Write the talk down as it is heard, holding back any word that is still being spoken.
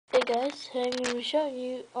guys, today I'm going to show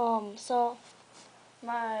you some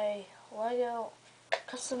my Lego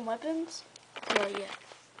custom weapons. So yeah,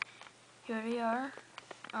 here they are.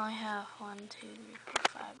 I only have 1, 2, 3,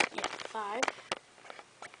 4, 5. Yeah, 5.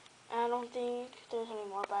 I don't think there's any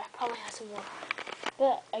more, but I probably have some more.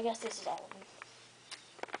 But I guess this is all of them.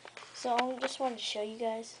 So I just wanted to show you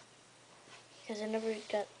guys because I never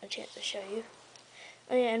got a chance to show you.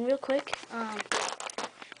 Oh yeah, and real quick,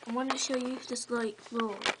 I wanted to show you this like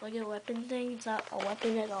little Lego weapon thing. It's not a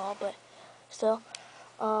weapon at all, but still.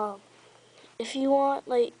 If you want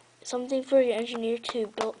like something for your engineer to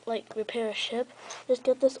build, like repair a ship, just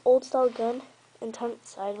get this old style gun and turn it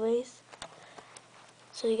sideways.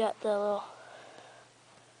 So you got the little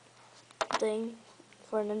thing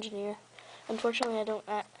for an engineer. Unfortunately, I don't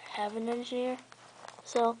have an engineer.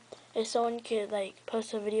 So if someone could like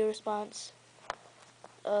post a video response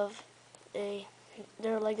of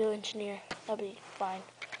their Lego engineer, that'd be fine.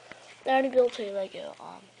 I already built a Lego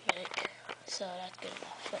medic, so that's good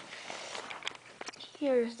enough. But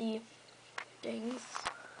here's the things.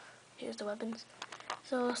 Here's the weapons.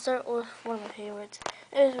 So I'll start with one of my favorites.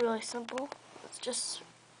 It is really simple. It's just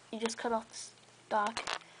you just cut off the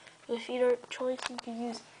stock. With either choice, you can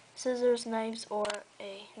use scissors, knives, or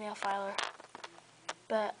a nail filer.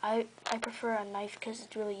 But I prefer a knife because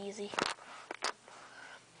it's really easy.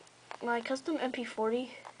 My custom MP40,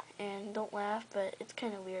 and don't laugh, but it's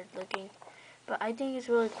kind of weird looking. But I think it's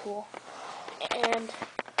really cool. And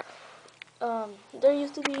there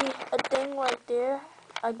used to be a thing right there.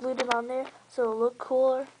 I glued it on there so it looked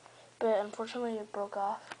cooler, but unfortunately it broke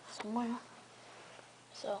off somewhere.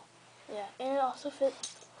 So yeah, and it also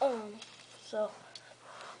fits.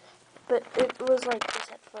 But it was like this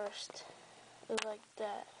at first. It was like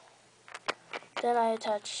that. Then I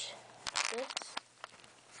attached this.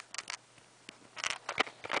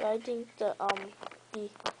 But I think the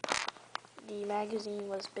magazine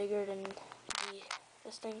was bigger than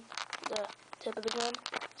this thing, the tip of the gun.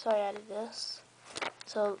 So I added this.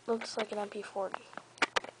 So it looks like an MP40.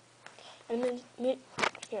 And then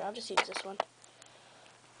here, I'll just use this one.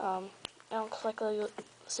 I don't collect Lego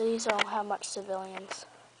City, so I don't have much civilians.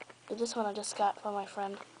 But this one I just got from my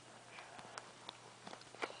friend.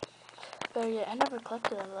 But yeah, I never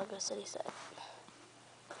collected a Lego City set.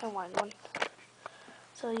 I wanted one.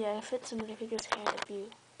 So yeah, it fits in the figure's hand if you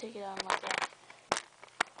take it out like that.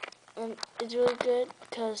 And it's really good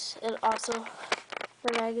because it also,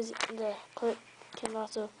 the clip can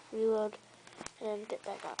also reload and get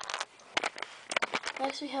back up.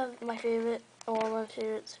 Next we have my favorite, or one of my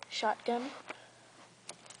favorites, shotgun.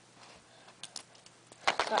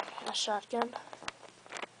 A shotgun.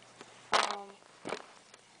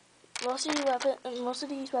 Most of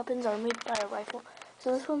these weapons are made by a rifle.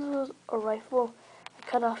 So this one was a rifle. I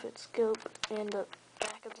cut off its scope and the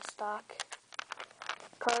back of the stock.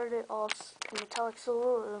 Colored it all metallic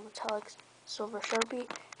silver or metallic silver Sharpie.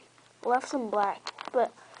 Left some black,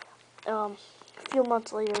 but a few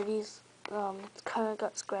months later these kind of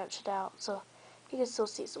got scratched out, so you can still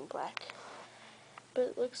see some black. But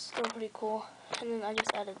it looks still pretty cool. And then I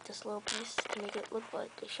just added this little piece to make it look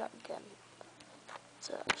like a shotgun.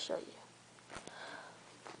 So I'll show you.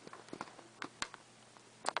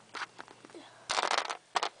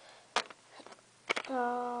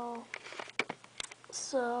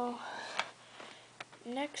 So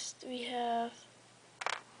next we have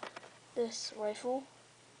this rifle.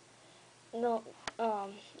 No,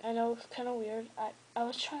 I know it's kind of weird. I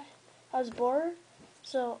was bored,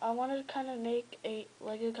 so I wanted to kind of make a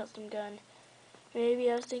Lego custom gun.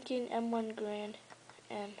 Maybe I was thinking M1 Garand,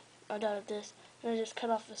 and I thought of this, and I just cut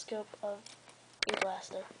off the scope of a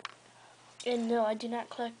blaster. And no, I do not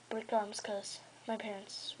collect brick arms because my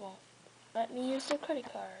parents won't let me use their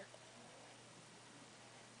credit card.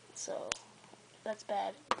 So that's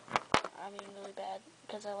bad. I mean, really bad,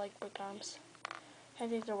 because I like brick arms. I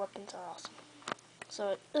think their weapons are awesome.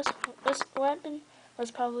 So this weapon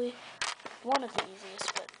was probably one of the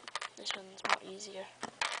easiest, but this one's more easier.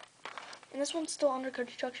 And this one's still under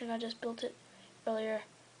construction. I just built it earlier.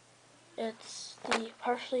 It's the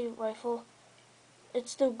partially rifle.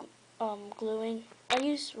 It's still gluing. I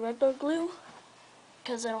use regular glue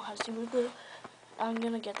because I don't have super glue. I'm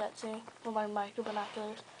gonna get that soon for my micro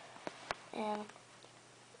binoculars, and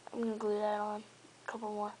I'm gonna glue that on a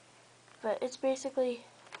couple more. But it's basically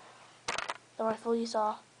the rifle you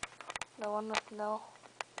saw, the one with no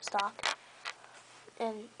stock,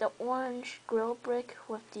 and the orange grill brick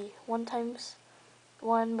with the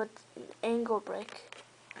 1x1 but angle brick.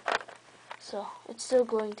 So it's still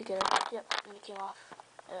gluing together. Yep, and it came off.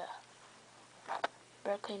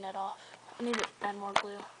 Better clean that off. I need to add more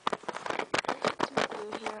glue. Some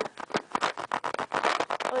glue here.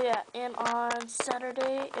 yeah, and on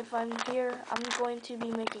Saturday, if I'm here, I'm going to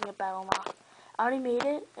be making a battle mock. I already made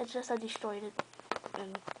it, it's just I destroyed it,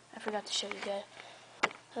 and I forgot to show you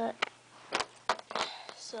guys.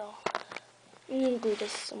 So, we need to do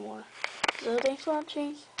this some more. So, thanks for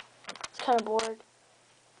watching. It's kind of bored,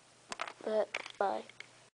 but bye.